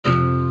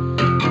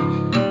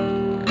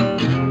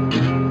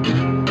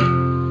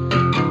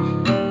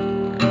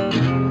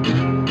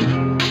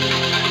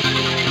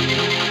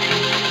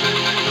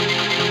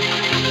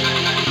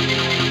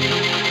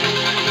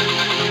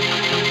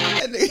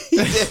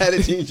had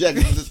a jean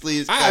jacket with the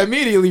sleeves. I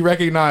immediately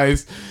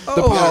recognized the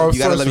power of You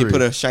gotta let me sorcery.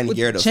 put a shiny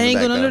Gyarados Chain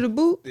in the going back, under though. the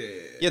boot.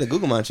 Yeah, the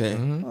Googlemon chain.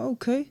 Mm-hmm.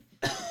 Okay.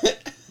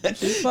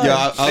 Yo,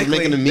 I was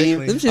making a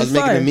meme. Them I shit's was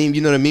making a fire. meme.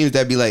 You know the memes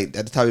that be like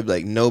at the top, it'd be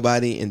like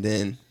nobody, and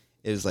then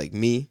it was like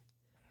me.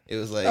 It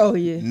was like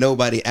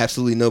nobody,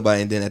 absolutely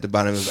nobody, and then at the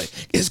bottom it was like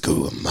it's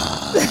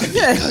Googlemon.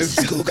 Because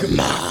it's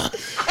Googlemon.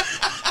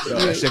 Yo,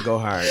 that shit go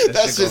hard.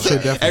 That's just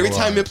definitely every go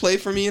time hard. it play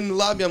for me in the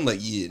lobby, I'm like,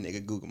 yeah,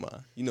 nigga,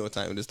 Googlemon. You know what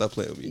time it is? Stop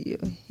playing with me.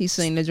 Yeah, he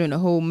sang that during the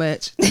whole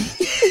match.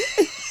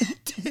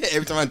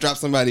 Every time I drop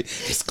somebody,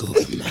 it's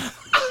Googlemon.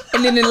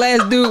 And then the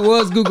last dude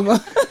was Google.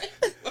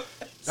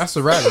 That's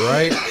a rabbit,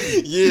 right?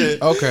 Yeah.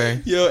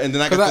 Okay. Yo, and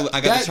then I got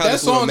that this little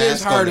song is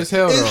mask hard on as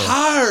hell, It's though.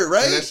 hard,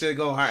 right? And that shit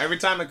go hard. Every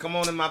time it come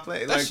on in my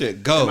play, That like,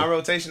 shit go. in my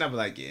rotation, I be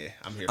like, yeah,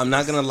 I'm here. I'm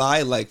not gonna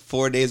lie. Like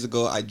 4 days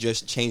ago, I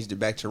just changed it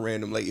back to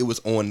random. Like it was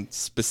on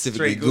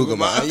specifically Straight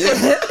Googlemon. Googlemon.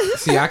 Yeah.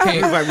 See, I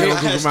can't. Like real I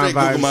had Googlemon straight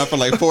vibes. Googlemon for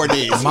like 4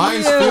 days.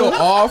 Mine's still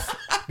off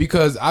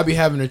because I be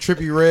having a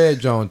trippy red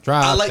Jones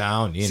drive like-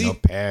 down, see,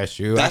 past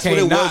you. that's I what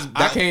can't it not, was.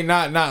 I can't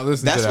not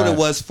listen That's to what that. it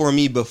was for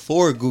me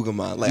before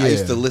Googlemon. Like I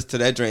used to Yeah. listen to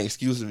that joint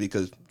exclusively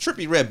because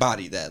Trippy Red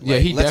bodied that. Like, Yeah,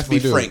 he let's definitely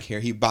be do. frank here.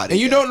 He bodied. And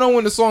you that. don't know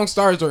when the song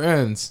starts or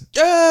ends.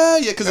 Yeah,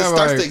 because it Yeah,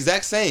 starts like- the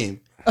exact same.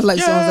 I like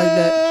songs like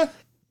that. Yeah.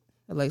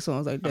 I like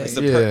songs like It's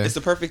that. the Yeah. it's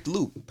the perfect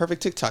loop,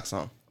 perfect TikTok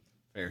song.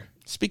 Fair.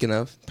 Speaking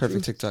of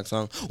perfect TikTok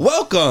song,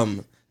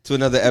 welcome to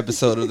another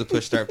episode of the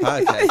Push Start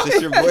Podcast.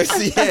 It's your boy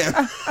CM.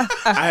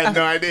 I had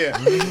no idea. I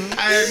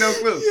had no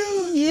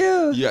clue.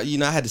 Yeah. You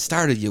know, I had to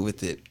start you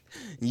with it.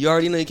 You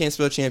already know you can't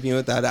spell champion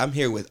without it. I'm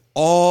here with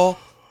all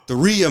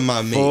three of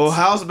my mates. Full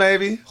house,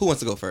 baby. Who wants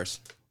to go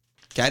first?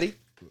 Caddy?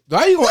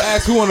 Why you gonna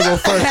ask who wanna go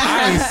first?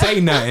 I ain't say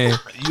nothing.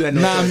 You had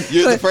no clue.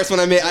 You're the first one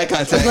I made eye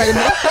contact. That's like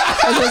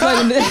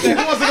Who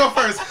wants to go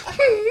first?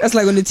 that's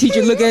like when the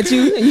teacher look at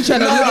you and you trying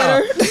to look at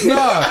her.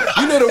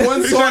 Nah, you know the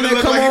one song trying to that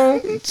look come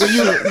like- on. So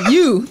you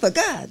You, for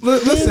God.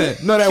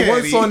 listen. No, that one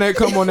Caddy. song that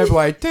come on. They be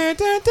like, dun,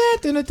 dun, dun,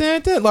 dun, dun,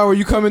 dun, dun. Like when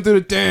you come into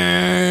the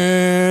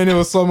dun, it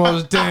was so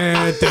much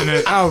dun, dun,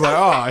 dun. I was like,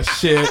 oh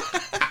shit.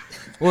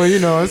 Well, you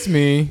know, it's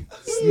me.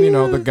 It's, you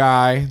know, the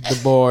guy, the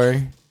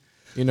boy.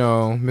 You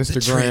know,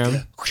 Mr.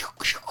 Graham.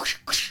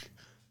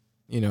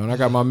 You know, and I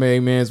got my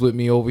main mans with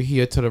me over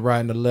here to the right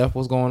and the left.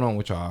 What's going on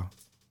with y'all?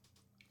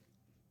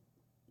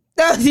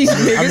 These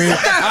niggas. I mean,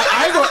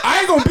 I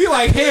ain't gonna be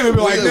like him and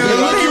be like, We- no, we-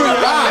 look we- you in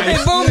the eyes.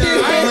 They both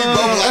did.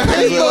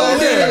 They both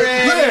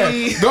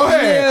did. Yeah, go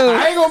ahead.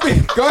 Yeah. I ain't gonna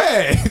be. Go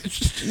ahead.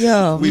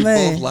 Yo, We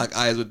man. both lock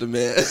eyes with the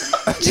man.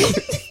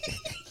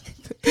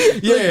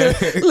 Yeah.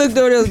 Look,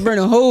 though, there was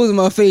burning holes in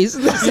my face.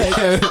 It's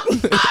like,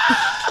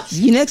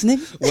 you next,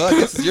 nigga. Well, I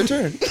guess it's your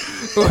turn.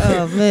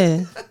 Oh,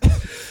 man.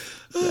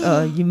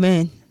 You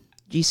man.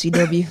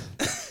 GCW.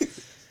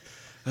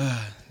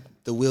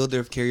 The wielder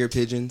of carrier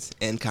pigeons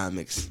and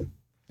comics.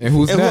 And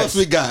who's And who next? else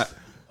we got?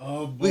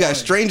 Oh, boy. We got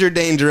Stranger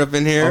Danger up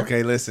in here.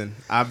 Okay, listen.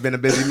 I've been a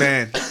busy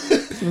man.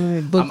 Booked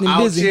I'm and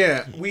out busy.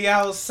 here. We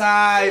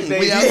outside,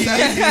 baby. We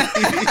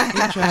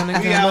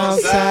outside. We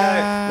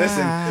outside.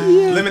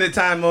 Listen, limited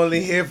time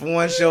only, here for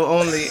one show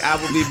only. I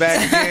will be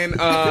back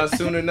again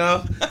soon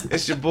enough.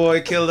 It's your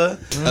boy Killer.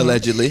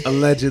 Allegedly.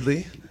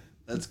 Allegedly.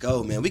 Let's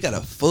go, man. We got a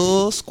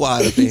full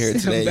squad up in here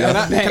today, Can y'all.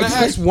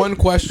 I ask one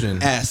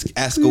question?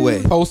 Ask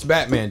away. Post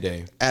Batman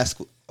Day, Ask.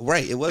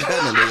 Right, it was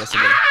Batman Day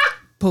yesterday.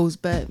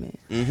 Post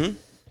Batman.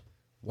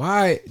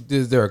 why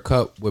is there a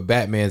cup with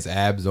Batman's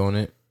abs on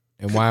it?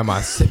 And why am I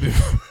sipping?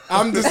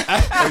 I'm just. I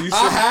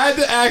had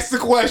to ask the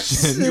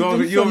question. You over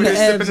From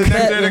here the sipping the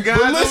nectar of the Batman.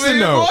 gods? But listen over here,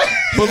 though. boy?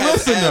 But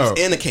listen Abs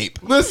though. and a cape.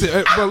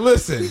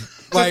 Listen.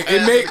 Like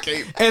it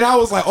make, and I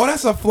was like, oh,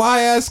 that's a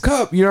fly ass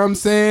cup. You know what I'm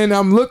saying?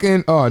 I'm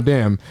looking, oh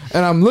damn,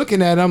 and I'm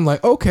looking at it. I'm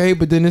like, okay,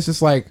 but then it's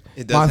just like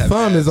It does my have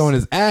thumb abs. is on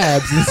his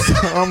abs. And so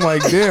I'm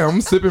like, damn, I'm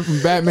sipping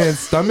from Batman's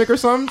stomach or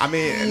something. I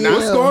mean,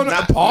 What's going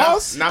on?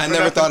 Pause. I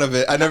never thought of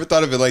it. I never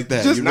thought of it like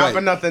that. Just You're not right. for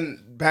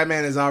nothing.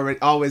 Batman has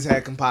always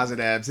had composite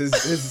abs. His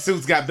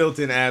suits got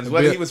built-in abs.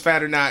 Whether he was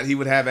fat or not, he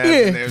would have abs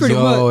in there. pretty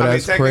So, much. Yo, I mean,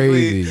 that's technically-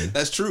 crazy.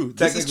 That's true.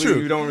 This is Technically,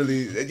 true. you don't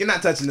really. You're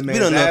not touching the man's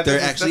don't know if abs. they're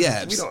It's actually just-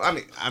 abs. We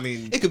don't. I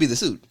mean, It could be the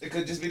suit. it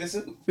could just be the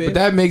suit. But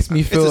that makes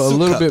me a feel a suit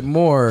little cup. bit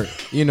more,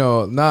 you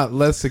know, not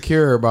less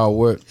secure about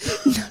what.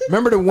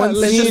 Remember the one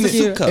less scene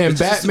secure. Cup. in It's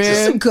just a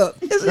Batman? Some cup.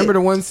 That's Remember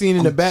the one scene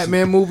in the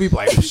Batman movie?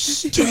 Like,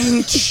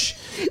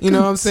 you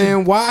know what I'm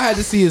saying? Why I had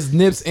to see his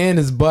nips and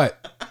his butt.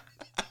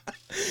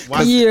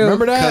 Why? Yeah.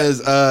 Remember that?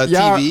 Because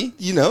Y'all- TV,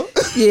 you know.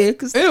 Yeah,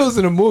 because It was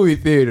in a movie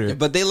theater.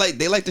 But they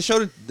like to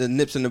show the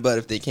nips in the butt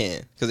if they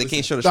can, because they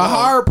can't show the The schlong.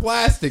 hard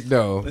plastic,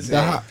 though.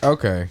 Listen.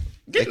 Okay.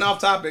 Getting off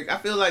topic, I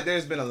feel like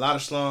there's been a lot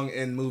of schlong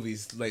in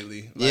movies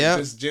lately. Like, Yeah.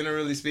 Just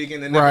generally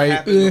speaking, it never Right.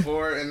 happened Yeah.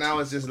 before, and now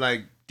it's just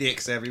like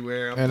dicks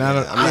everywhere. And I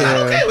don't. I'm not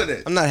okay Yeah. with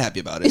it. I'm not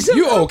happy about it.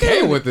 You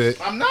okay with it?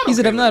 I'm not. he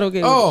said, okay I'm not with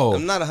okay with Oh,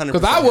 I'm not 100%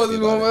 Because I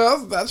wasn't happy about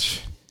going. That's.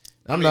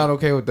 I'm not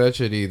okay with that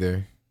shit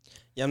either.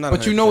 Yeah, I'm not.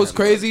 But you know what's 100%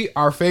 happy about it. crazy?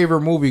 Our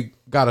favorite movie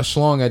got a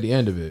schlong at the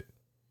end of it.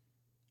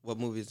 What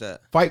movie is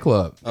that? Fight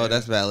Club. Oh,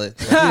 that's valid.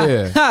 it.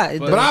 Yeah. Ha,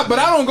 But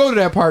I don't go to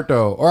that part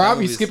though, or I'll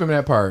be movies- skipping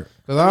that part.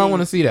 Because I don't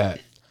want to see that.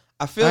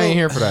 I ain't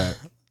here for that.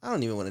 I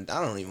don't even want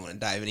to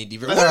dive any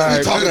deeper. What are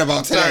we talking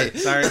about today?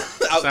 Sorry.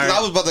 I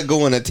was about to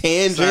go on a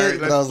tangent,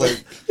 but I was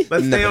like,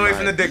 let's stay away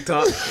from the dick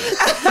talk.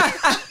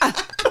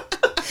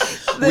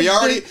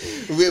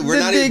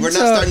 We're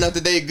not starting out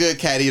the day good,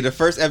 Caddy. The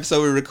first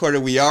episode we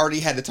recorded, we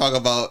already had to talk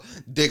about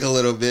dick a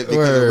little bit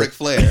because of Ric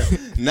Flair.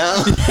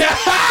 Now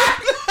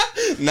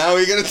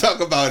we're gonna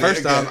talk about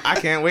First off, I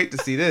can't wait to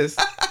see this.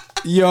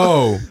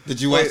 Yo, did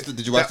you watch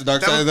the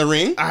Dark Side of the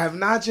Ring? I have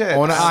not yet.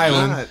 On the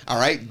island. All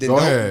right, then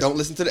don't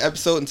listen to the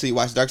episode until you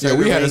watch Dark Side of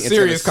the Ring. We had a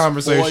serious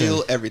conversation.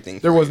 Spoil everything.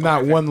 There was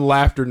not one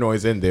laughter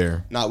noise in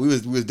there. Nah, we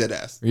was dead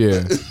ass. Yeah.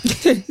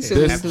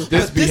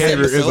 this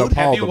behavior is appalled.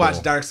 Have you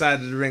watched Dark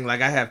Side of the Ring? Like,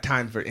 I have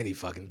time for any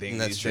fucking thing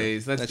these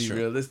days. Let's be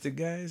realistic,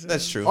 guys.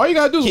 That's true. All you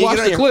gotta do is watch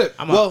the clip.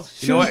 Well,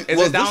 you know what? Is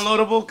it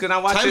downloadable? Can I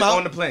watch it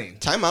on the plane?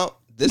 Time out.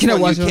 Can I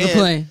watch it on the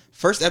plane?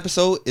 First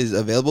episode is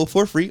available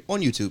for free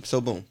on YouTube. So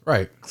boom.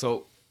 Right.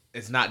 So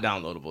it's not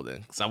downloadable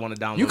then, because I want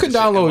to download. You can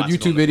download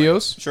YouTube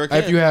videos. Sure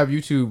can. If you have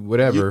YouTube,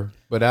 whatever.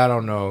 But I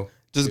don't know.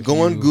 Just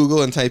go on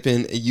Google and type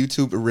in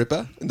YouTube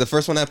Rippa. The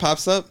first one that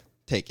pops up,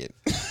 take it.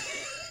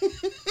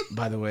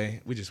 By the way,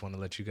 we just want to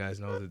let you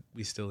guys know that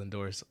we still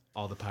endorse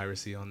all the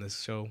piracy on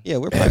this show. Yeah,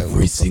 we're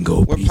pirates to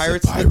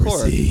the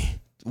core.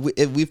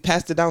 We've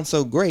passed it down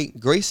so great.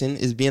 Grayson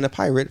is being a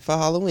pirate for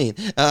Halloween.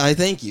 I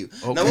thank you.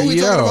 Okay. Now what we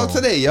talking about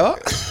today, y'all?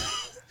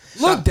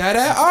 Look, that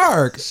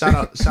arc. Shout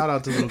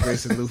out to little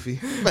Grayson Luffy.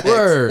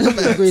 Word.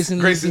 Grayson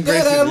D.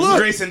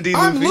 Luffy.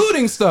 I'm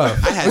looting stuff.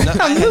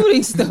 I'm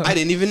looting stuff. I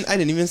didn't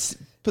even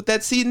put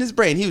that seed in his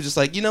brain. He was just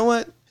like, you know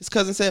what? His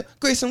cousin said,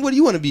 Grayson, what do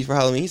you want to be for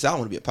Halloween? He said, I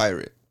want to be a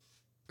pirate.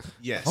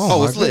 Yes.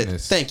 Oh, it's lit.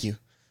 Thank you.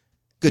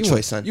 Good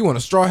choice, son. You want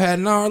a straw hat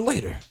an hour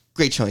later.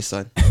 Great choice,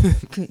 son.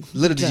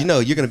 Little did you know,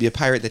 you're going to be a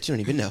pirate that you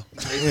don't even know.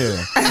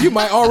 Yeah. You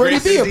might already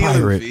be a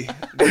pirate.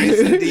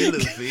 Grayson D.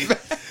 Luffy.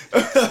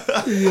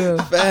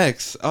 Yeah.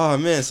 Facts. Oh,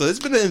 man. So it's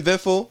been an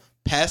eventful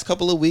past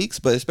couple of weeks,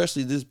 but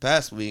especially this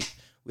past week,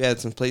 we had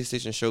some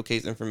PlayStation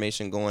Showcase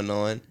information going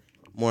on.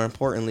 Most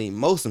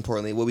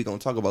importantly, what we going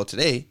to talk about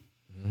today,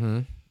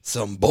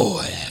 some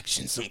boy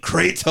action, some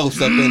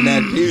Kratos up in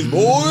that piece,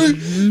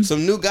 boy.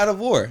 Some new God of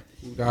War.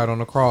 God on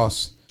the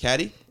cross.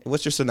 Caddy,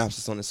 what's your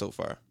synopsis on it so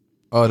far?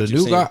 The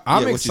new God.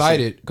 I'm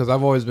excited because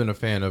I've always been a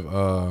fan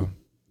of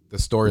the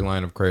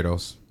storyline of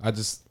Kratos. I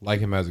just like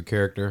him as a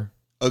character.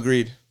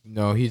 Agreed.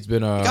 No, he's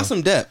been he got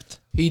some depth.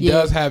 He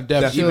does have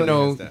depth, Definitely even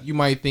though you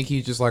might think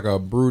he's just like a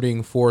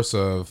brooding force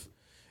of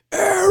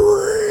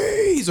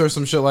Ares or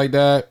some shit like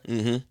that.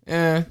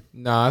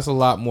 Nah, it's a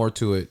lot more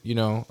to it. You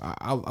know,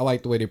 I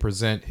like the way they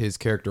present his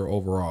character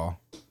overall.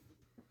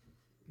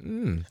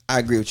 I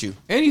agree with you.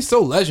 And he's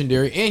so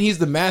legendary, and he's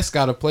the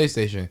mascot of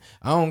PlayStation.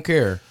 I don't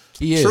care.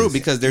 He is. True,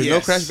 because there's no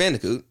Crash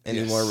Bandicoot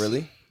anymore,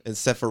 really,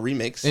 except for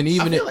remakes. And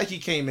even I feel like he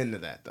came into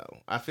that, though.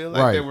 I feel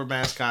like there were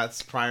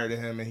mascots prior to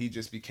him, and he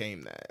just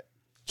became that.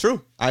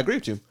 True. I agree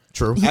with you.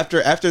 True.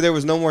 After there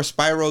was no more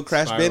Spyro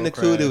Crash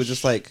Bandicoot, it was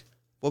just like,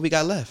 what we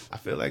got left? I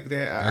feel like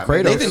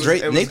Nathan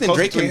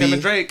Drake can be.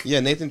 Drake.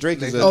 Yeah, Nathan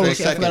Drake is a close close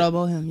second. I second. forgot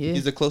about him. Yeah.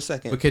 He's a close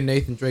second. But can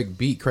Nathan Drake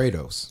beat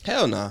Kratos?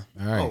 Hell nah.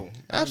 All right. Oh,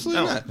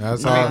 Absolutely not.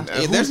 That's all.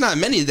 There's not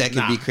many that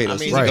can beat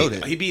Kratos. He's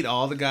goated. He beat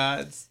all the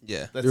gods.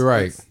 Yeah. You're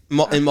right.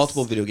 In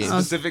multiple video games.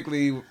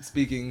 Specifically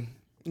speaking.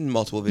 In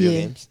multiple video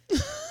games. I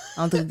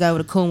don't think a guy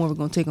with a comb over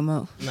gonna take him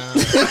out. Nah.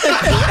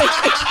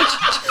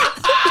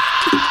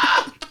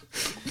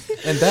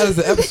 And that is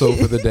the episode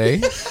for the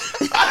day.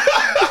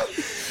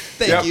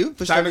 Thank you.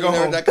 Time to go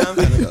home.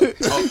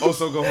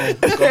 Also go home.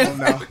 Go home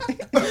now.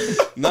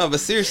 No, but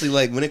seriously,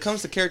 like when it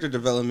comes to character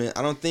development,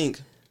 I don't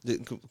think,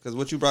 because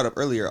what you brought up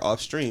earlier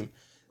off stream,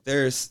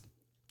 I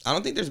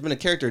don't think there's been a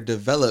character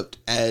developed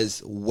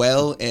as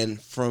well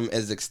and from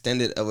as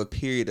extended of a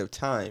period of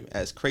time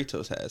as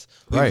Kratos has.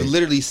 We've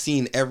literally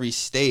seen every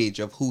stage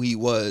of who he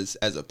was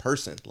as a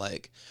person,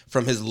 like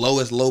from his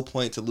lowest low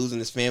point to losing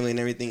his family and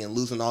everything and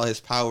losing all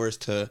his powers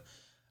to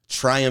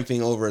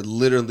triumphing over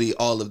literally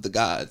all of the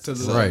gods. To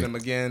losing them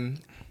again.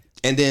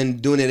 And then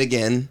doing it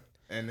again.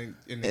 And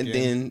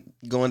then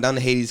going down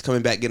to Hades,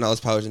 coming back, getting all his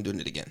powers and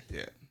doing it again.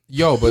 Yeah.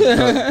 Yo, but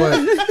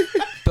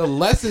the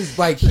lessons,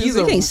 like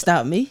You can't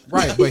stop me.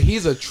 Right, but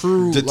he's a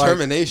true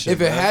determination.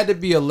 Like, if it had to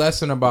be a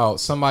lesson about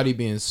somebody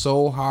being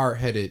so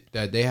hard-headed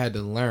that they had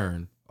to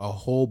learn a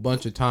whole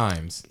bunch of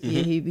times,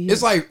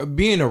 it's like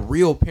being a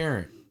real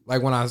parent.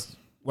 Like when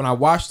I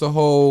watched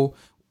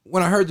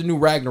when I heard the new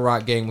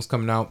Ragnarok game was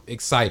coming out,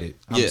 excited.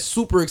 I'm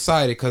super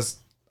excited because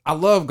I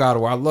love God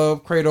of War. I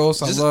love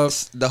Kratos. I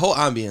love the whole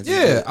ambience.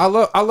 Yeah, I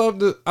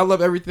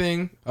love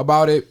everything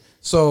about it.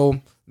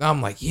 So now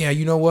I'm like, yeah,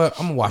 you know what?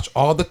 I'm gonna watch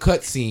all the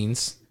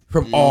cutscenes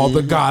from all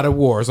the God of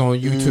Wars on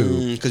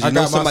YouTube because you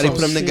know somebody put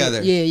them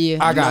together. Yeah.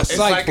 I got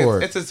psyched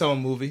for it. It's its own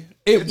movie.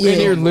 It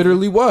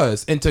literally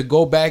was, and to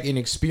go back and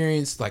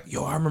experience, like,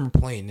 yo, I remember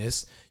playing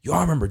this. Yo,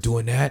 I remember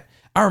doing that.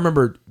 I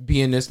remember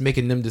being this,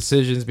 making them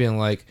decisions, being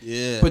like,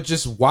 but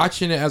just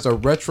watching it as a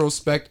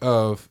retrospect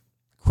of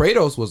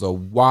Kratos was a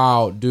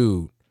wild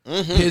dude.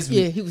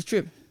 He was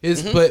tripping.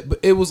 But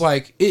it was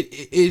like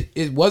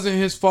it wasn't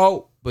his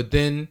fault, but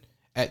then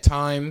at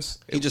times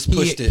he just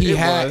pushed it.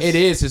 It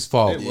is his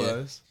fault. It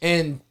was,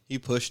 and he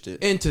pushed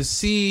it. And to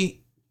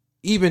see,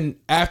 even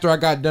after I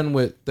got done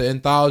with the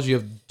anthology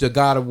of the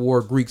God of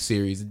War Greek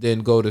series, then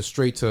go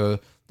straight to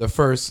the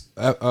first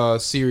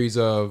series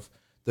of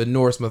the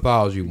Norse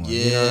mythology one.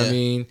 Yeah. You know what I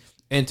mean?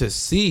 And to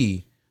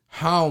see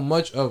how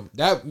much of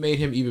that made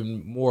him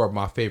even more of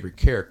my favorite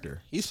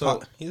character. He's a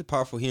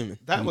powerful human.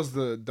 That was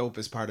the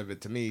dopest part of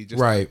it to me.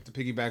 Just to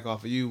piggyback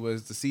off of you,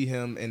 was to see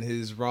him in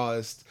his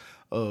rawest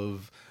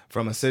of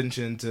from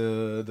Ascension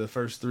to the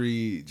first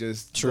three,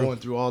 just going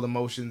through all the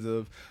motions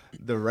of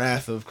the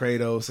wrath of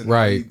Kratos.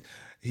 And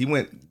he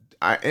went.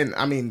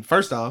 I mean,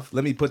 first off,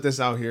 let me put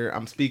this out here.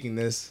 I'm speaking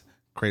this.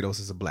 Kratos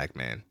is a black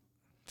man.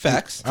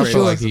 Facts. I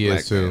feel like he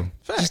is too.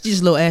 Facts.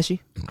 Just a little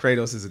ashy.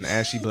 Kratos is an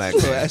ashy black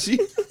man. Ashy.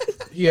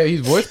 Yeah, he's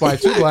voiced by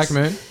two black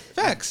men.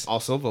 Facts.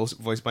 Also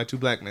voiced by two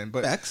black men.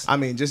 But Facts. I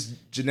mean, just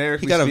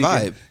generically, he got speaking, a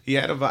vibe. He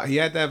had a vibe. He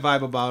had that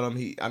vibe about him.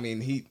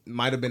 He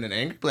might have been an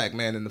angry black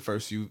man in the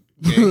first few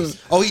games.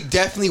 Oh, he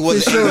definitely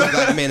was an angry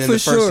black man in the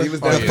first. He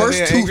was the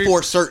first two angry.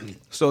 for certain.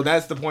 So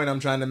that's the point I'm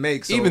trying to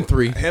make. So even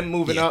three. Him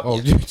moving up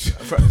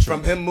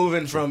from him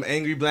moving from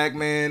angry black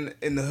man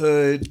in the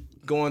hood,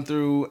 going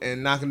through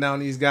and knocking down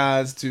these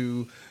guys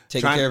to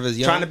taking care of his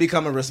young. Trying to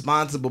become a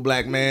responsible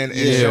black man and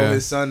show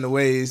his son the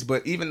ways.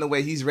 But even the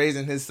way he's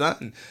raising his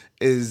son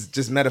is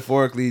just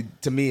metaphorically,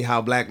 to me,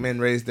 how black men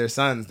raise their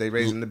sons. They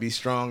raise them to be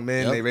strong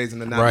men. They raise them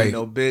to not be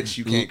no bitch.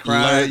 You can't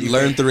cry.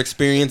 Learn through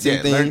experience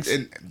and things.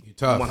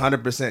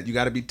 100%. You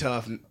got to be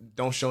tough.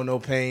 Don't show no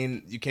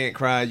pain. You can't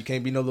cry. You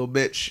can't be no little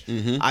bitch.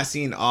 Mm-hmm. I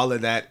seen all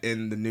of that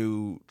in the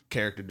new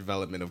character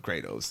development of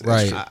Kratos.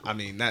 Right. I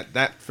mean,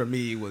 that for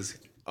me was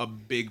a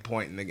big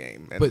point in the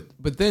game. And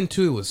but then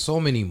too, it was so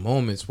many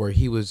moments where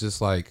he was just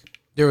like,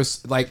 there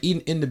was like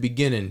in the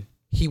beginning,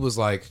 he was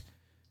like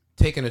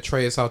taking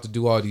Atreus out to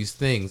do all these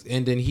things,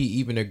 and then he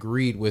even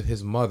agreed with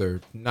his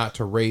mother not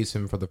to raise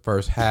him for the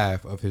first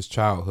half of his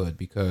childhood,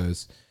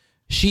 because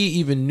she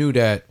even knew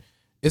that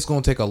it's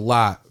gonna take a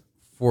lot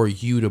for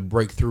you to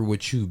break through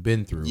what you've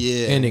been through.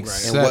 Yeah. And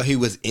accept, and what he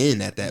was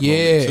in at that moment.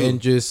 Yeah,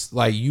 and just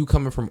like you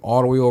coming from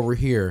all the way over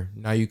here,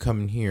 now you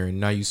coming here, and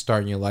now you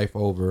starting your life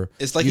over.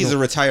 It's like he's a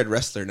retired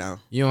wrestler now.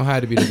 You don't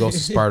have to be the Ghost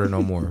of Sparta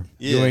no more.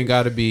 You ain't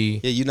got to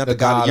be. Yeah, you're not the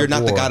god. You're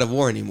not the God of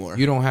War anymore.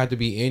 You don't have to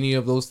be any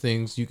of those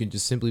things. You can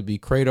just simply be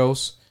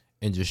Kratos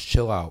and just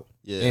chill out.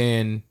 Yeah.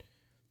 And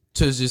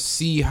to just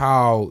see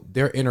how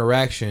their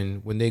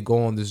interaction when they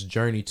go on this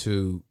journey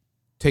to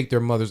take their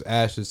mother's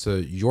ashes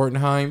to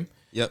Jotunheim.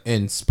 Yep.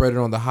 And spread it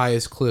on the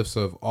highest cliffs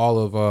of all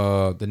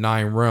of the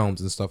 9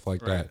 realms and stuff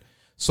like that.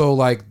 So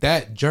like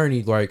that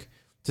journey, like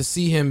to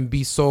see him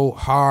be so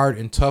hard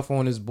and tough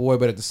on his boy,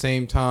 but at the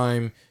same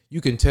time, you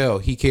can tell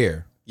he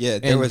care. Yeah.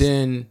 There was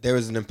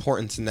an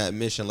importance in that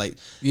mission. Like,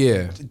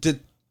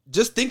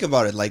 just think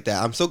about it like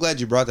that. I'm so glad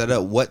you brought that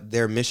up, what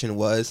their mission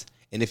was.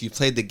 And if you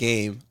played the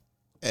game,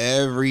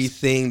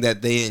 everything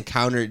that they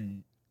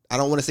encountered, I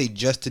don't want to say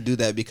just to do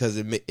that, because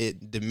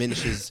it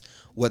diminishes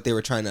what they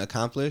were trying to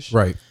accomplish,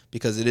 right?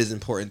 Because it is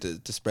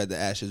important to spread the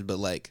ashes, but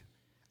like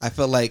I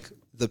felt like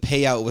the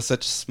payout was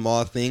such a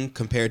small thing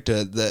compared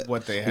to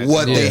what they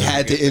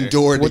had to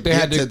endure to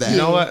get to that. You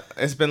know what?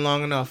 It's been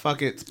long enough.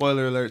 Fuck it.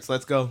 Spoiler alerts.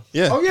 Let's go.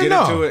 Yeah. Oh yeah.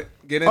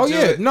 Get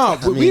into it. No,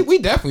 we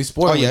definitely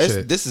spoiled. Oh yeah.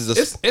 Shit. This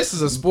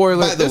is a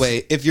spoiler. By the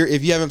way, if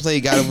you haven't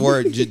played God of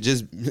War,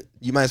 just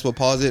you might as well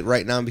pause it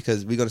right now,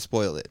 because we're gonna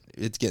spoil it.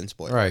 It's getting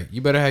spoiled. Right.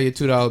 You better have your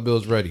 $2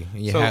 bills ready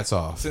and your hats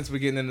off. Since we're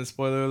getting into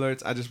spoiler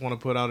alerts, I just want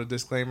to put out a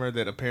disclaimer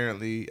that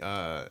apparently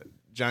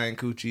Giant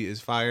Coochie is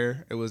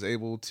fire. It was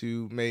able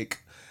to make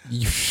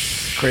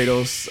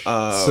Kratos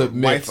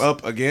wife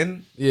up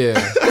again.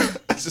 Yeah.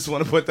 I just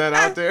want to put that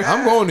out there.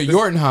 I'm going to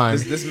Jotunheim.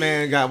 This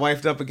man got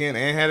wifed up again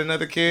and had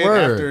another kid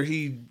after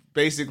he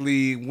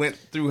basically went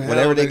through hell.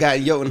 Whatever they got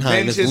in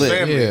Jotunheim is lit.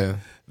 Family. Yeah.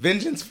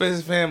 Vengeance for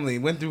his family.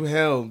 Went through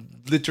hell,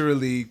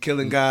 literally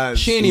killing guys.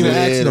 She ain't even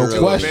asked no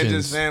questions. Avenge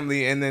his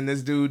family, and then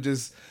this dude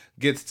just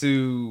gets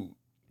to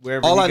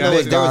wherever. All I know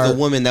is there was a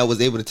woman that was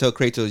able to tell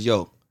Kratos,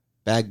 "Yo,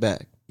 back."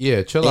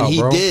 Yeah, chill out,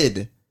 bro. And he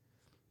did.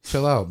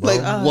 Chill out, bro.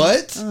 Like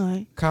what?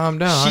 Right. Calm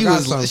down. She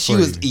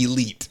was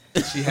elite.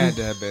 She had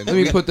to have been. Let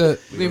me put that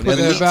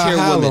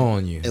Valhalla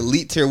on you.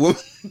 Elite tier woman.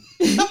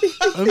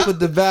 Let me put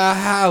the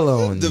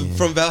Valhalla on you.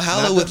 From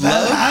Valhalla with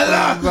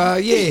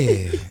love.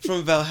 Yeah.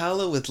 From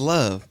Valhalla with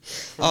love.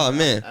 Oh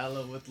man.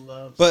 Valhalla with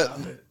love. But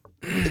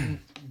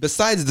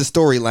besides the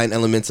storyline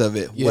elements of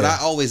it, what I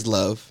always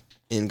love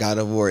in God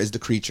of War is the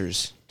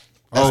creatures.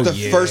 That's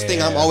the first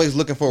thing I'm always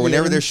looking for.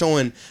 Whenever they're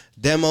showing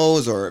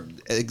demos or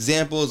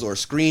examples or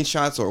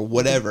screenshots or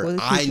whatever,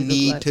 I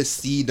need to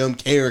see them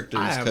characters.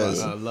 I have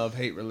a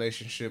love-hate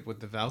relationship with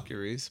the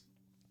Valkyries.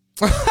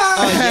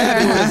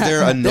 Because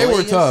they're annoying. They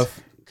were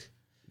tough.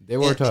 They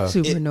were tough.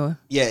 Super annoying.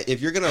 Yeah, if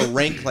you're going to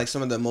rank like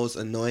some of the most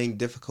annoying,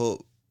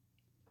 difficult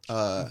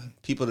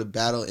people to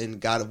battle in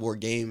God of War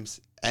games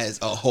as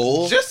a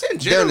whole, just in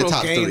general, they're in the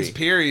top games, 3.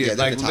 period. Yeah,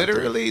 like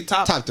literally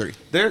top 3.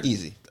 They're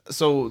easy.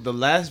 So the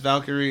last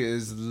Valkyrie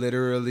is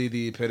literally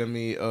the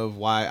epitome of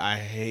why I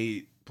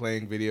hate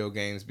playing video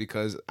games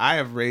because I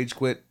have rage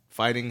quit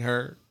fighting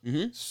her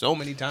so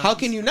many times. How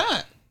can you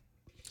not?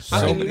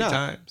 So many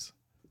times.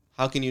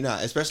 How can you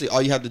not? Especially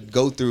all you have to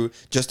go through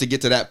just to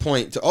get to that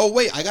point. Oh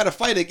wait, I gotta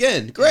fight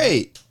again.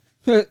 Great.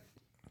 You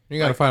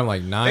gotta fight him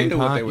like 9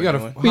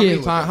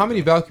 times. How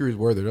many Valkyries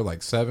were there? They're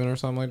like 7 or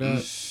something like that.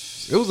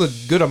 It was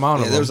a good amount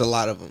of them. There was a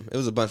lot of them. It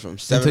was a bunch of them.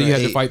 7 until you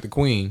had 8. to fight the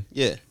queen.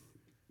 Yeah.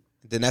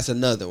 Then that's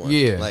another one.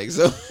 Yeah. Like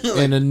so.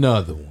 And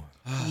another one.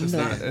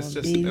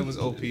 It was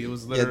OP. It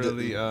was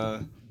literally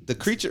the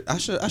creature. I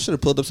should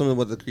have pulled up some of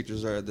what the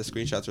creatures are. The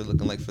screenshots are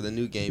looking like for the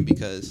new game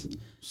because.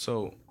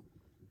 So.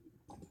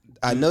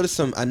 I noticed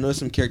some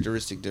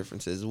characteristic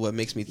differences. What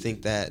makes me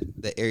think that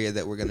the area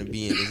that we're gonna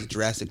be in is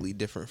drastically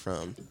different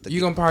from. You're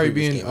gonna probably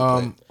be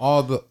in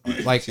all the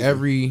like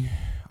every.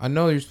 I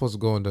know you're supposed to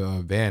go into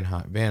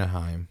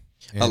Vanaheim.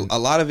 A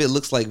lot of it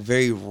looks like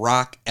very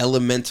rock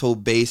elemental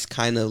based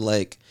kind of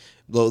like.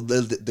 Well,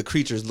 the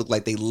creatures look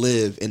like they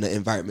live in an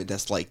environment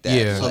that's like that.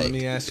 Yeah. So like let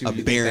me ask you, a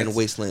barren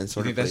wasteland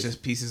sort of place. That's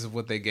just pieces of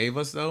what they gave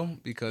us though,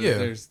 because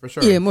there's for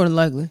sure. Yeah, more than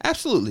likely.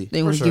 Absolutely,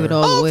 they want to give it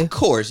all away. Of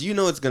course, you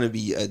know it's gonna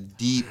be a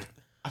deep.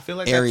 I feel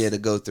like area to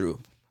go through.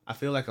 I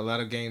feel like a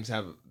lot of games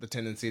have the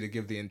tendency to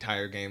give the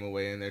entire game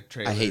away in their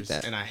trailers. I hate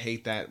that, and I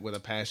hate that with a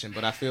passion.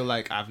 But I feel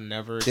like I've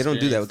never. They don't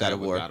do that with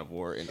God of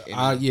War in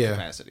any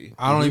capacity.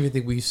 I don't even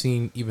think we've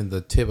seen even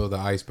the tip of the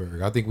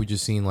iceberg. I think we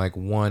just seen like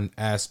one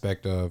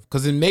aspect of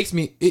because it makes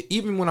me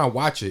even when I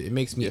watch it, it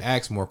makes me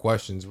ask more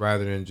questions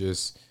rather than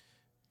just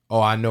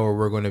I know where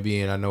we're going to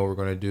be and I know what we're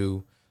going to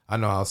do. I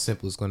know how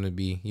simple it's going to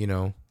be. You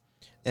know.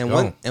 And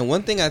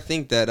one thing I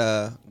think that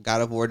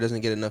God of War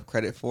doesn't get enough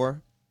credit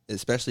for,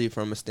 especially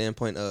from a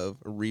standpoint of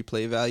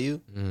replay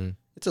value,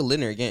 it's a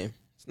linear game.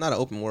 It's not an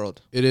open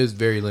world. It is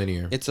very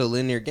linear. It's a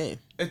linear game.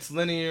 It's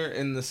linear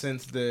in the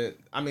sense that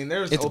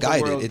there's it's open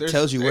guided. World. It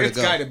tells you where to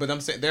go. It's guided, but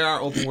I'm saying there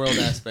are open world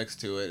aspects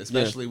to it,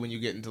 especially when you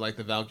get into like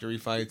the Valkyrie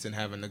fights and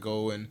having to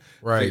go and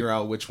figure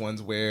out which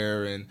one's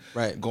where and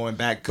going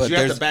back because you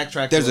have to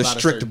backtrack. There's a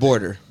strict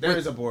border. There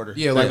is a border.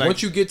 Yeah, like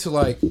once you get to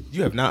like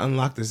you have not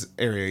unlocked this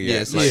area yet.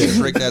 Yeah, it's like a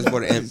strict ass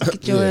border. And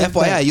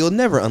FYI, you'll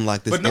never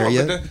unlock this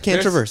area.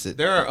 Can't traverse it.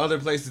 There are other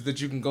places that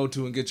you can go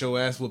to and get your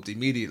ass whooped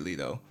immediately,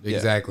 though.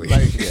 Exactly.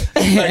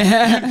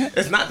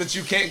 It's not that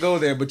you can't go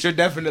there, but you're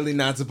definitely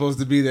not supposed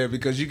to be there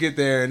because you get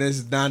there and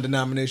it's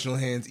non-denominational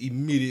hands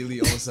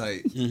immediately on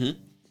site. You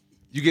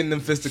getting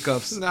them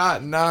fisticuffs.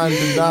 Not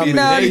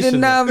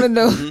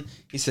non-denominational.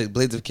 He said,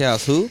 Blades of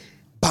Chaos, who?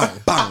 Bang,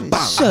 bang,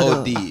 bang.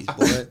 Hold these,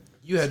 boy.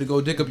 You had to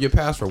go dig up your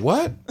password.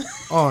 What?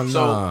 Oh,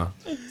 nah.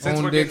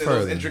 Since we're getting into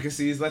those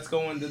intricacies, let's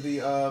go into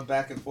the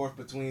back and forth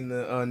between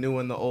the new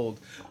and the old.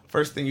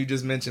 First thing you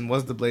just mentioned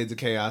was the Blades of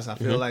Chaos. I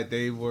feel like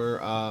they were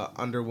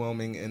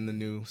underwhelming in the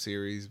new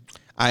series.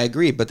 I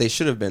agree, but they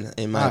should have been,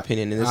 in my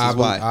opinion, and this is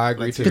why. I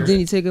agree too. But didn't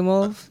you take them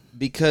off?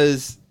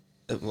 Because,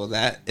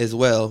 that as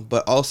well,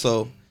 but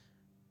also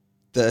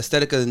the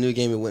aesthetic of the new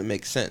game, it wouldn't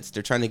make sense.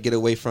 They're trying to get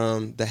away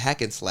from the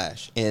hack and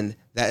slash, and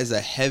that is a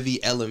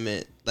heavy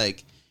element.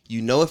 Like,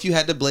 if you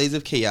had the Blades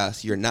of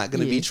Chaos, you're not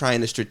going to be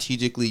trying to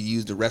strategically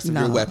use the rest of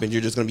your weapons.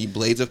 You're just going to be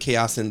Blades of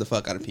Chaos in the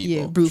fuck out of people.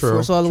 Yeah, brute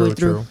force all the way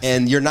through.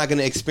 And you're not going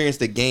to experience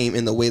the game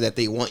in the way that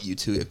they want you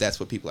to if that's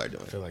what people are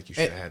doing. I feel like you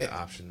should have had the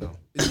option, though.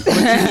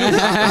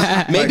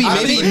 maybe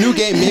new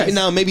game.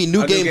 Maybe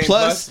new game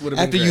plus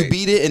after you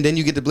beat it, and then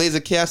you get the Blades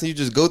of Chaos, and you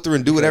just go through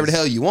and do whatever the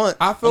hell you want.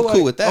 I feel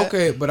cool with that.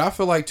 Okay, but I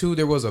feel like too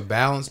there was a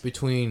balance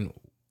between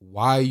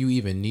why you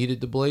even needed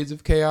the Blades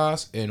of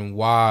Chaos and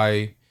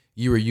why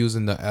you were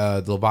using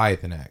the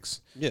Leviathan axe.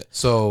 Yeah.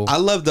 So I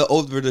love the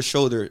over the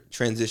shoulder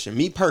transition.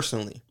 Me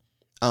personally,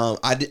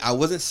 I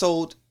wasn't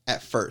sold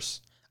at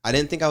first. I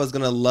didn't think I was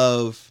gonna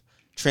love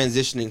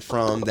transitioning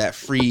from that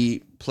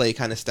free play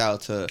kind of style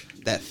to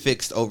that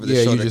fixed over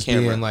the shoulder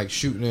camera. Being like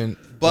shooting in.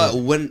 But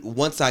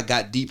once I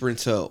got deeper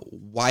into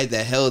why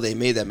the hell they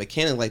made that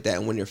mechanic like that,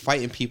 and when you're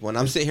fighting people, and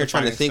I'm sitting here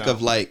trying to think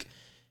of like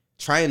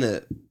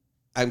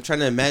I'm trying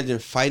to imagine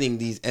fighting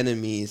these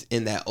enemies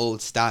in that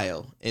old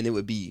style, and it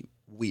would be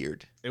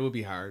weird. It would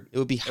be hard. It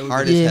would be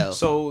hard as hell.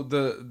 So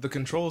the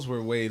controls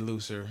were way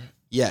looser.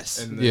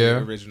 Yes. In the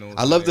original.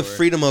 I love the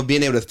freedom of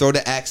being able to throw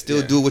the axe,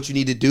 still do what you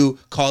need to do,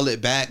 call it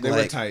back. They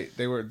were tight.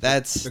 They were.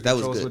 That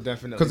was good.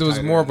 Because it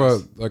was more of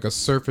a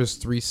Surface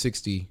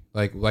 360,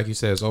 like you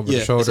said, it's over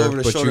the shoulder. It's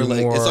over the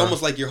shoulder. It's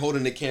almost like you're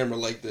holding the camera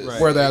like this.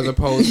 Right. Where as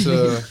opposed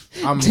to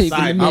I'm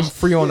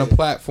free on the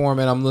platform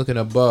and I'm looking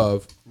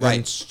above,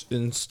 right,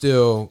 and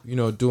still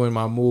doing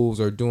my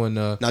moves or doing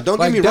the. Now don't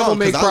get me wrong,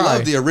 because I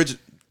love the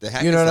original.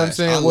 You know what I'm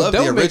saying? Well,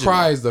 Devil May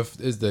Cry is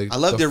the I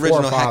love the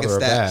original hack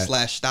and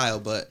slash style,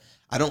 but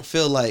I don't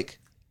feel like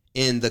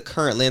in the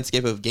current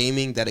landscape of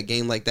gaming that a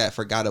game like that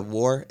for God of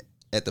War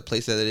at the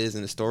place that it is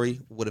in the story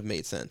would have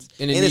made sense.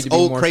 And it's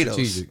old Kratos.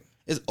 Strategic.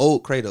 It's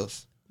old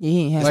Kratos.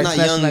 It's not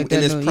young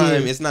in his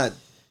prime. It's not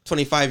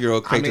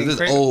 25-year-old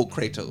Kratos. It's old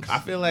Kratos. I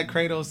feel like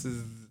Kratos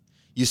is.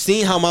 You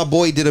seen how my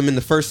boy did him in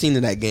the first scene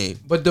of that game.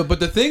 But the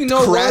thing,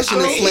 crashing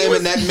and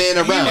slamming that man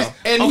around.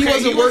 He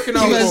wasn't working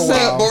on that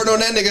surfboard on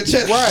that nigga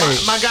chest.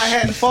 Right. My guy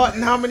hadn't fought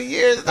in how many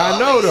years? I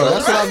know, though.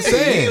 That's what I'm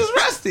saying. He was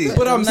resting. nasty.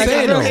 But I'm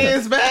saying them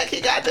hands back.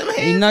 He got them hands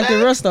back. He knocked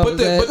the rust off. But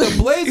the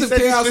Blades of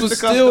Chaos was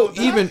still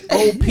even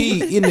OP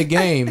in the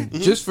game,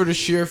 just for the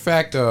sheer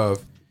fact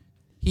of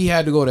he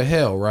had to go to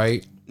hell,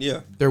 right?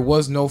 Yeah. There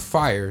was no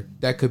fire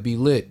that could be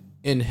lit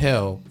in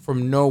hell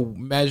from no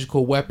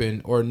magical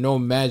weapon or no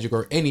magic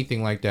or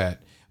anything like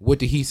that. What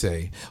did he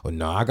say? Oh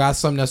no, I got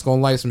something that's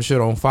gonna light some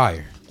shit on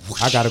fire.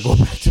 I gotta go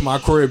back to my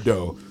crib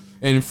though.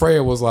 And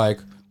Freya was like,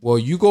 well,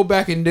 you go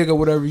back and dig up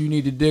whatever you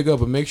need to dig up,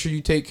 but make sure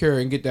you take care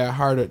and get that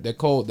heart of that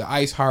cold, the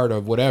ice heart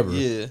of whatever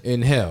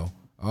in hell.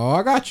 Oh,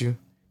 I got you.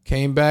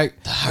 Came back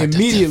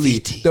immediately.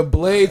 The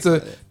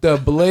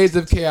blades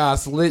of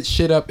chaos lit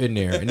shit up in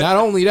there. And not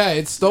only that,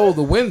 it stole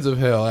the winds of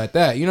hell at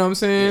that. You know what I'm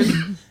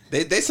saying?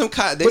 That's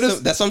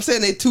what I'm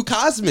saying. They too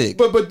cosmic.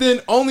 But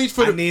then only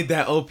for I need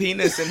that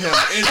OP-ness in him.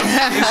 It's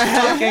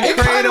fucking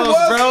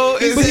Kratos, bro.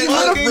 It's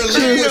fucking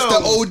Kratos.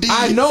 The OD.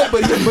 I know,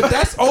 but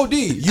that's OD.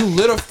 You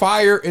lit a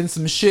fire and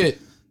some shit.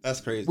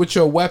 That's crazy. With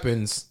your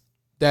weapons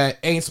that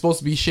ain't supposed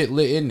to be shit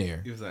lit in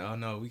there. He was like, oh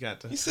no, we got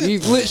to. He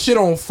lit shit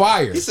on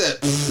fire. He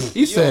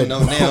said, no,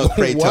 now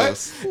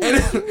Kratos. And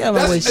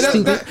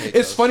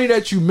it's funny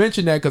that you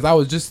mentioned that because I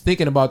was just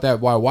thinking about that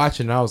while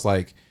watching. And I was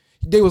like,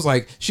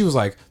 she was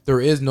like,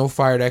 there is no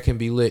fire that can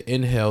be lit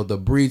in hell. The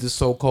breeze is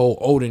so cold,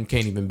 Odin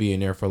can't even be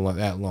in there for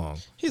that long.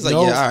 He's like, yeah,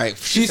 all right.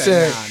 She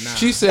said, no.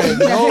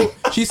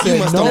 She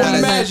said, no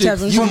magic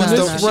from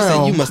this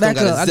realm. You must have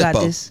got a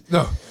Zippo.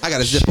 No, I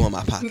got a Zippo in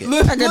my pocket.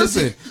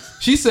 Listen,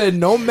 she said,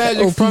 no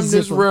magic from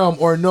this realm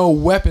or no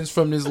weapons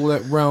from this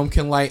realm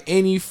can light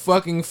any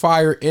fucking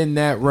fire in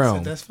that realm.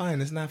 Said, that's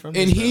fine. It's not from.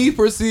 And he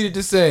proceeded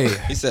to say,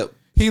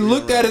 he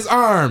looked at his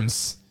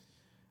arms.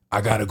 I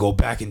gotta go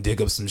back and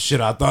dig up some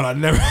shit I thought I'd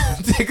never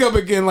dig up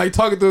again, like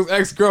talking to his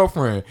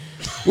ex-girlfriend.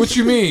 What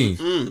you mean?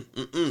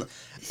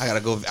 I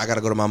gotta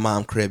go to my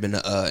mom's crib in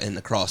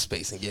the crawl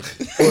space and get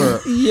it.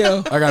 Word.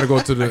 Yeah. I gotta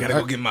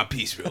go get my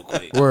piece real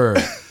quick.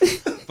 Word.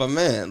 But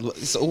man,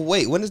 so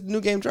wait, when does the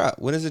new game drop?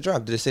 When does it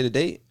drop? Did it say the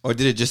date, or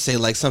did it just say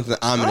like something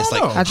ominous,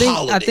 like I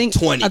think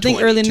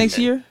early next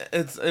year.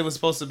 It was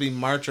supposed to be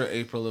March or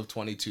April of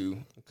 22.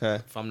 Okay,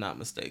 if I'm not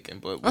mistaken,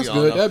 but that's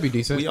good. That'd be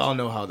decent. We all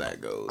know how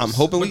that goes. I'm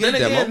hoping we get a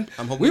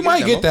demo. We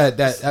might get that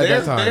at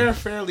that time. They're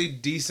fairly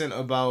decent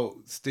about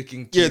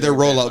sticking to their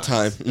rollout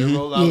time. Their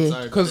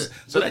rollout time.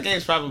 So that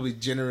game's probably,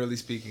 generally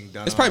speaking,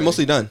 done. It's probably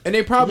mostly done. And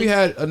they probably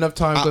had enough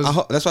time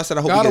because that's why I said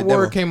I hope God we get a demo. of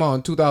War came out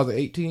in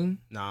 2018.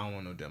 Nah, I don't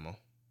want no demo.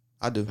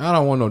 I do. I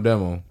don't want no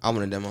demo. I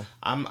want a demo.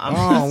 I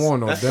don't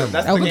want no demo.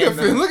 That's the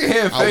game. Look at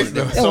him face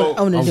though.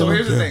 So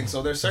here's the thing.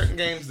 So there's certain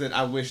games that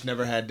I wish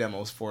never had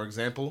demos. For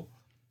example,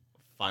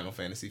 Final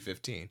Fantasy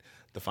 15.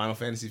 The Final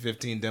Fantasy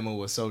 15 demo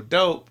was so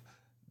dope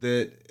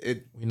that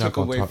it took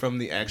away from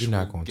the actual game. You're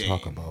not going to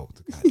talk about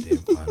the goddamn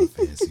Final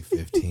Fantasy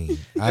 15.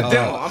 The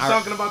demo. I'm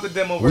talking about the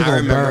demo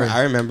version.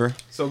 I remember.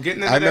 So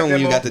getting into I remember that when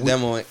demo, you got the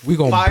demo. We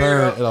gonna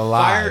burn it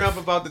alive. Fired up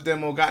about the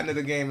demo, got into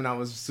the game, and I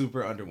was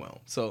super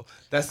underwhelmed. So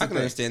that's the I can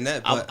understand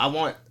that. But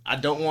I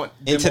don't want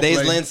in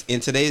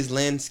today's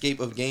landscape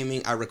of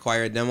gaming, I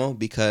require a demo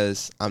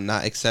because I'm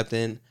not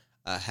accepting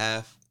a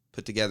half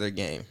put together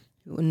game.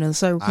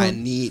 I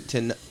need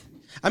to know.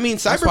 I mean,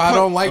 Cyberpunk. That's why I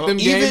don't like them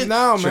games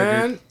now,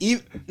 man.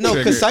 No,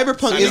 because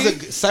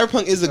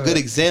Cyberpunk is a good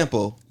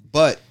example.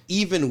 But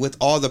even with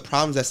all the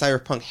problems that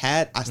Cyberpunk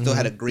had, I still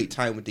had a great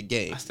time with the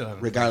game,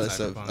 regardless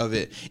of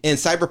it. And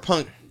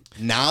Cyberpunk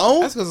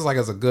now, that's because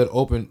it's a good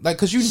open,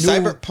 because you knew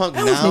Cyberpunk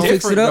now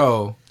different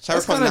though.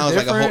 Cyberpunk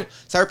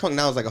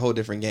now is like a whole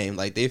different game.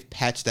 Like they've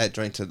patched that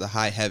joint to the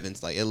high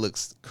heavens. Like it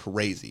looks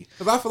crazy.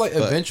 Because I feel like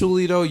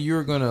eventually though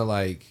you're gonna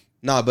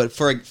but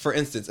for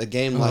instance, a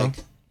game like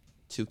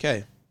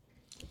 2K.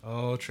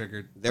 Oh,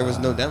 triggered. There was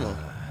no demo.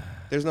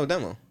 There's no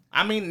demo.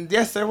 I mean,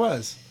 yes, there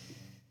was.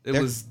 It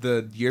was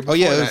the year before. Oh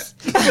yeah,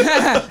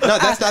 no,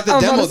 that's not the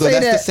demo though.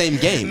 That's the same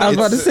game. I was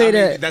about to say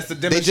that. That's the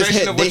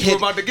demonstration of what you were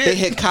about to get. They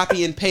hit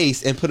copy and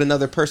paste and put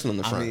another person on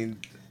the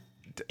front.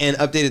 And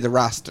updated the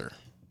roster.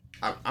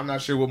 I'm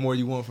not sure what more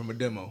you want from a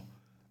demo.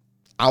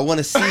 I want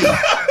to see.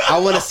 I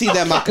want to see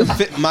that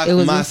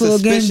my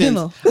suspicions.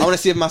 I want to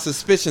see if my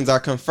suspicions are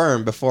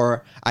confirmed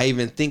before I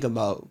even think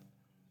about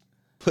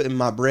putting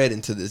my bread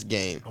into this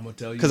game. I'm gonna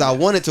tell you because I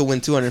wanted to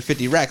win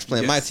 250 racks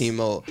playing my team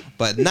mode,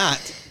 but not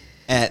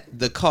at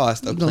the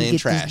cost of playing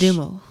trash.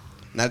 Demo.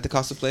 Not at the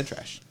cost of playing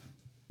trash.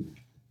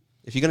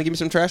 If you're gonna give me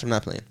some trash, I'm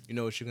not playing. You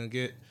know what you're gonna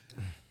get?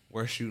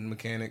 Worse shooting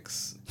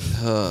mechanics,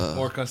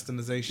 more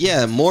customization.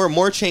 Yeah,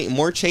 more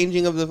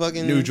changing of the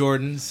fucking new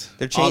Jordans.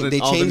 They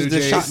changed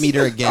the shot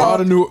meter again. All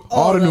the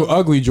new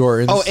ugly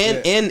Jordans. Oh,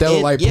 and that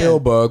look like pill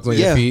bugs on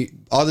your feet.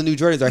 All the new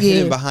Jordans are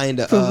hidden behind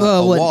a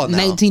wall now.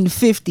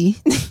 1950.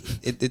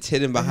 It's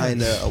hidden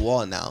behind a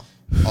wall now.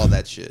 All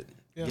that shit.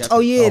 Yeah.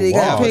 They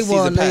got a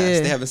paywall now.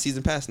 They have a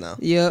season pass now.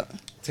 Yeah.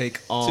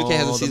 Take all 2K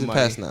has a season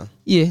pass now.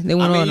 Yeah, they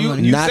want all the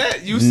money. Not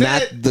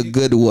the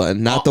good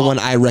one. Not the one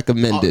I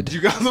recommended.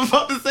 You guys were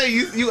about to say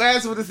you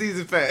asked for the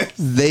season pass.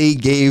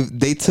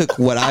 They took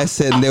what I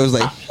said and they was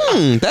like,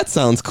 that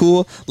sounds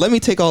cool. Let me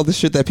take all the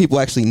shit that people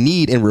actually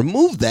need and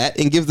remove that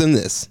and give them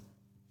this.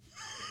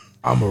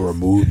 I'm gonna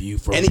remove you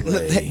from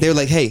play. They were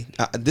like, "Hey,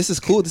 this is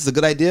cool. This is a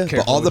good idea,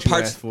 but all the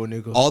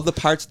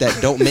parts that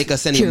don't make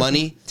us any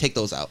money, take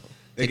those out.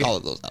 Take all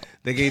of those out."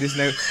 They gave this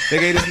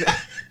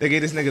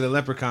nigga the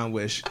leprechaun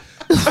wish.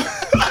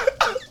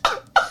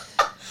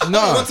 No,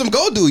 I want some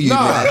gold do you?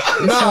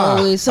 Not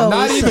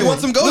even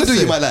want some gold do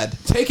you, my lad.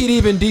 Take it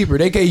even deeper.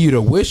 They gave you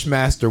the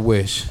Wishmaster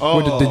wish,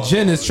 where the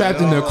gin is trapped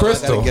in the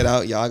crystal.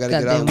 Y'all gotta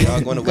get out. We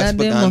all going to West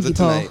Baganza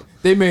tonight.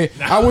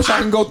 I wish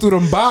I can go through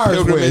them bars.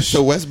 Pilgrimage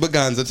to West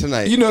Baganza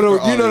tonight. You know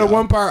the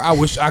one part. I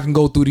wish I can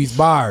go through these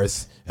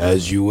bars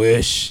as you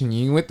wish. And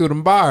you went through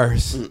them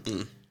bars.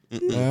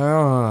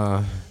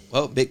 Well,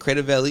 Big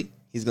Credivelli,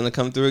 he's gonna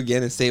come through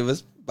again and save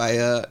us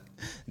by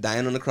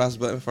dying on the cross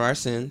button for our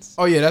sins.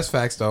 Oh yeah, that's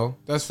facts though.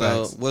 That's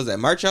facts. What was that?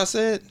 March, y'all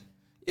said?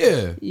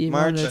 Yeah,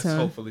 March.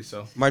 Hopefully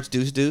so. March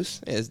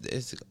deuce.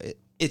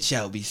 It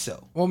shall be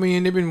so. Well, I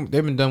mean, they've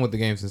been done with the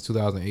game since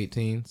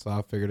 2018, so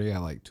I figured they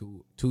got like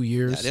two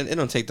years. Yeah, it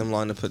don't take them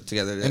long to put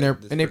together.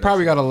 And they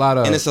probably got a lot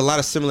of, and it's a lot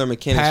of similar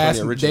mechanics past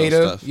from the original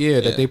data, stuff.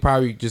 that they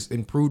probably just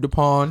improved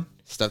upon.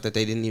 Stuff that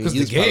they didn't even use.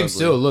 Because the game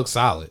still looks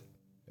solid.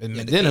 And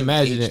then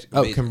imagine it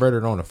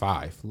converted on a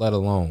 5, let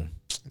alone.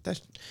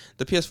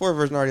 The PS4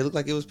 version already looked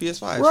like it was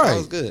PS5. Right. So that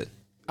was good.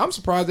 I'm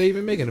surprised they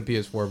even making a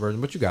PS4 version,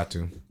 but you got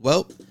to.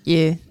 Well,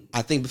 yeah.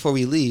 I think before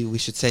we leave, we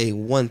should say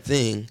one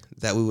thing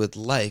that we would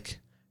like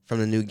from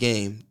the new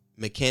game.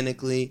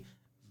 Mechanically,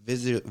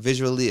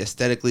 visually,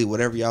 aesthetically,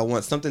 whatever y'all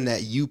want. Something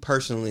that you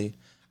personally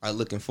are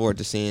looking forward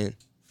to seeing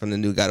from the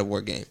new God of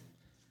War game.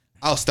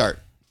 I'll start.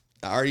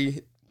 I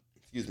already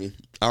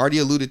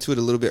alluded to it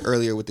a little bit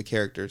earlier with the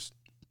characters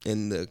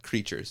and the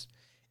creatures.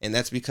 And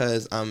that's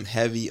because I'm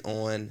heavy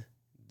on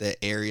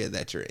the area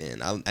that you're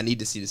in. I need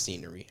to see the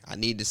scenery. I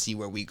need to see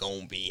where we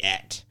gonna be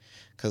at.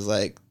 Because,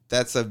 like,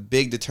 that's a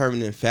big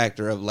determining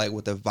factor of, like,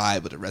 what the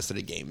vibe of the rest of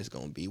the game is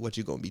gonna be. What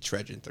you're gonna be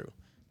trudging through.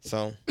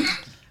 So,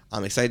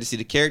 I'm excited to see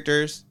the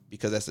characters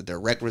because that's a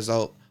direct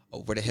result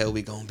of where the hell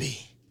we gonna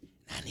be.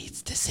 I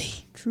needs to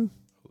see. True.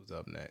 Who's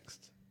up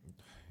next?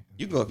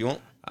 You can go if you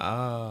want.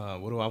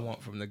 What do I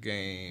want from the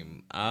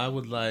game? I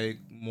would like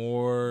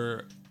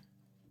more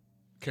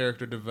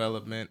character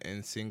development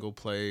and single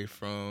play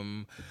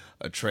from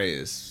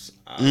Atreus.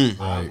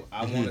 I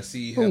want to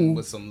see him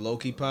with some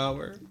Loki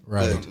power.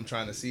 Right. I'm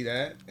trying to see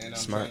that, and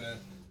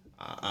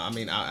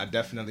I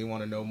definitely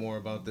want to know more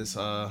about this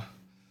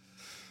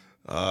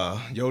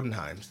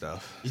Jotunheim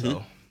stuff.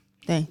 So,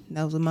 dang,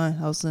 that was mine.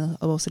 I was about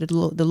to say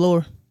the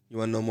lore. You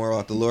want to know more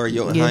about the lore of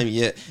Jotunheim?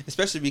 Yeah,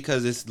 especially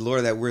because it's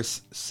lore that we're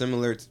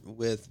similar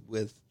with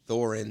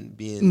Thor and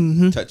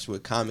being touched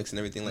with comics and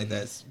everything like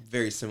that. It's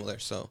very similar.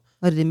 So.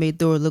 Like they made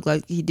Thor look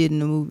like he did in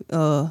the movie,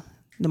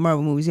 the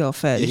Marvel movies. He all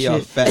fat. Yeah, he all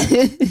fat.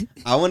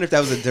 I wonder if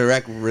that was a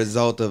direct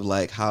result of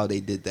like how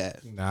they did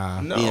that. Nah,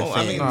 no,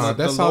 I mean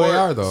that's how they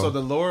are though. So the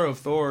lore of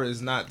Thor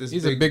is not this.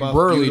 He's a big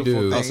burly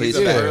dude. Oh, so he's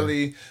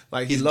burly.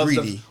 Like he's he loves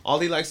greedy. All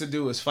he likes to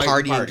do is fight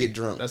party and and get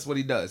drunk. That's what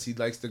he does. He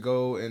likes to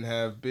go and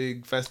have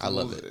big festivals. I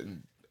love it.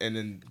 And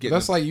then get.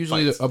 That's like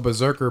usually fights. A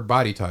berserker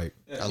body type.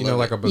 Yeah, you know,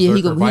 like a he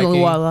berserker Viking.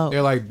 wild out.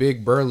 They're like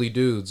big burly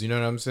dudes. You know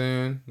what I'm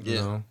saying? Yeah. You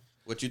know?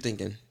 What you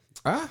thinking?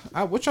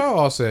 What y'all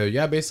all said?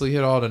 Yeah, I basically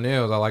hit all the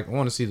nails. I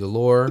want to see the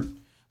lore,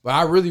 but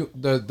I really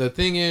the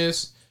thing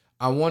is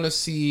I want to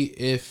see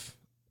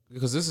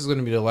because this is going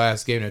to be the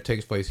last game that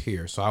takes place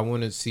here, so I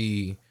want to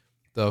see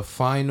the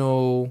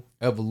final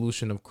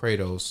evolution of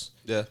Kratos,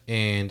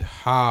 and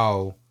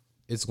how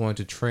it's going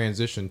to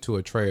transition to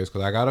Atreus.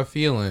 Because I got a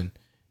feeling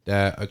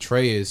that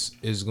Atreus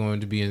is going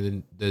to be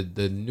in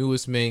the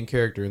newest main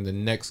character in the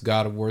next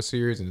God of War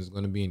series, and it's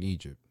going to be in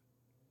Egypt.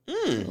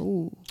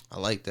 I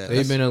like that.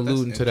 They've been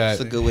alluding to that.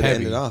 That's a good way to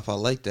end it off. I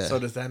like that. So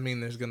does that mean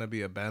there's gonna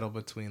be a battle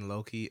between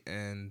Loki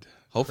and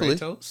hopefully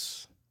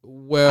Kratos?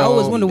 Well, I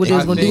always wonder what they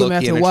was gonna do him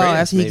after a while,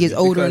 after he gets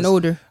older and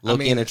older.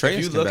 Loki and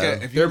Atreus. If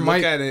you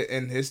look at it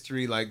in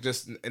history, like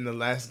just in the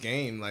last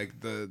game, like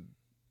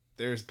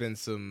there's been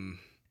some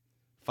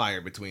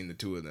fire between the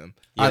two of them,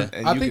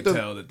 and you can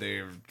tell that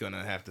they're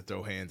gonna have to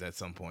throw hands at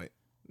some point.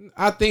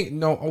 I think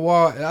no.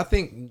 Well, I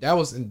think that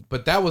was,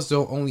 but that was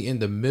still only in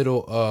the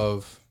middle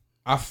of.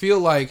 I feel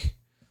like,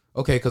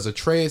 okay, because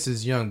Atreus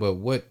is young, but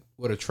what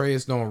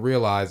Atreus don't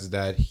realize is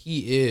that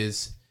he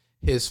is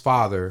his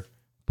father,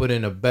 but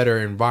in a better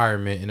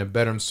environment, in a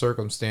better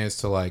circumstance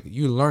to like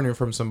you learning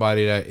from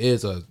somebody that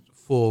is a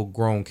full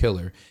grown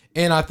killer.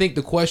 And I think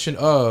the question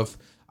of,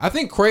 I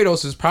think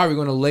Kratos is probably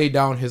going to lay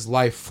down his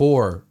life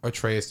for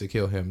Atreus to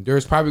kill him.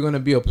 There's probably going to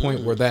be a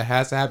point where that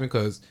has to happen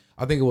because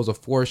I think it was a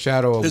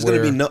foreshadow of there's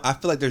going to be I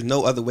feel like there's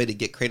no other way to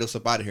get Kratos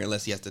up out of here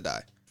unless he has to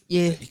die.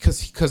 Yeah, because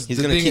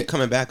he's gonna keep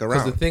coming back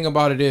around. Because the thing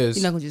about it is,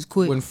 he's not gonna just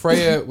quit. When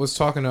Freya was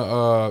talking to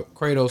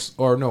Kratos,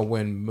 or no,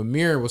 when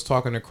Mimir was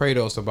talking to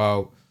Kratos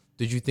about,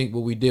 did you think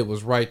what we did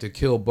was right to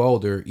kill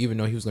Baldur, even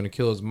though he was gonna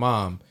kill his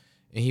mom?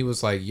 And he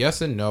was like, yes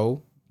and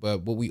no,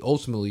 but what we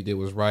ultimately did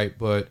was right.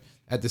 But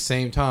at the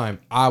same time,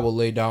 I will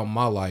lay down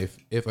my life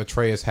if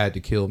Atreus had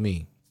to kill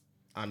me.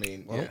 I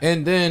mean,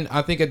 And then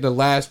I think at the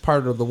last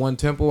part of the One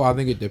Temple, I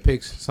think it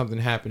depicts something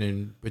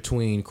happening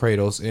between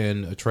Kratos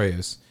and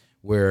Atreus,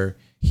 where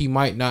he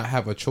might not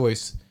have a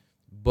choice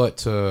but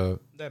to.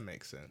 That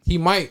makes sense.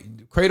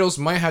 Kratos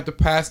might have to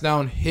pass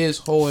down his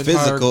whole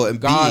physical entire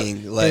and God,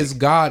 being, like, his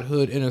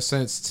godhood in a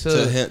sense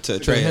to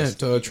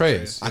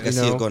Atreus. I can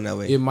see it going that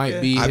way. It might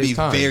be. I'd be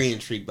time. very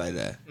intrigued by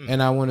that,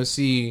 and I want to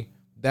see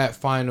that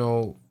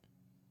final.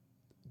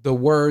 The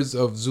words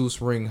of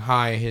Zeus ring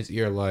high in his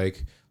ear,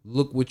 like,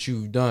 "Look what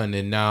you've done,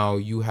 and now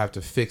you have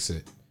to fix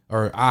it,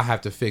 or I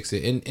have to fix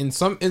it." And in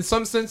some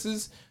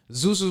senses,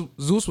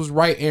 Zeus was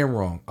right and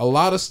wrong. A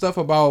lot of stuff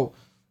about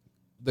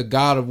the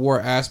God of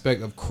War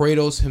aspect of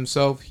Kratos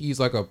himself, he's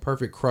like a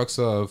perfect crux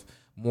of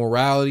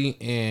morality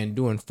and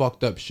doing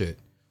fucked up shit.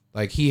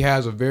 Like, he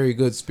has a very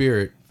good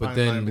spirit, but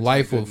then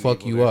life will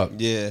fuck you up.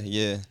 Yeah,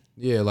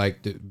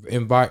 like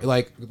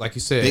like you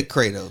said, big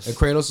Kratos. And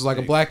Kratos is like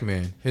a black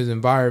man. His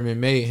environment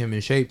made him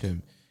and shaped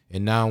him.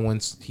 And now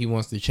once he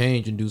wants to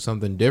change and do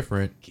something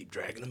different, keep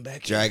dragging him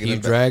back.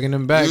 Dragging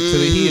him back to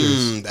the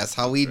heaters. That's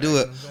how we do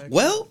it.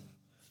 Well,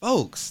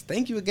 folks,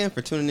 thank you again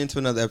for tuning in to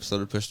another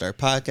episode of Push Start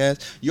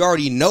Podcast. You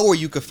already know where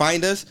you can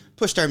find us.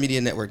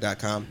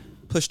 PushStartMediaNetwork.com.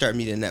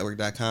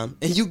 PushStartMediaNetwork.com.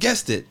 And you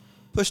guessed it.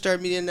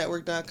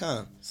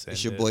 PushStartMediaNetwork.com.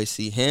 It's your boy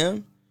C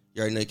Ham.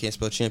 You already know you can't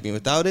spell champion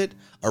without it.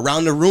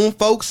 Around the room,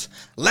 folks,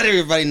 let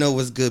everybody know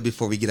what's good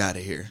before we get out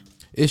of here.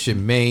 It's your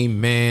main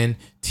man,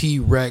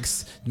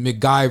 T-Rex,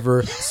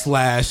 MacGyver /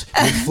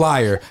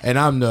 McFlyer, and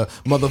I'm the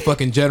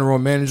motherfucking general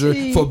manager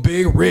for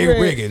Big Rig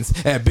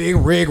Riggins at Big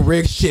Rig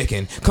Rigs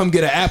Chicken. Come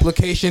get an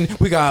application.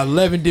 We got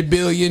 11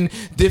 billion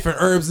different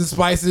herbs and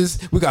spices.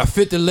 We got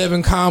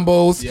 50-11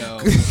 combos. 11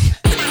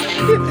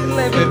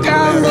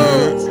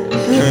 combos.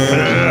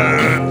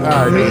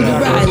 All right,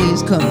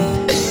 Everybody's coming.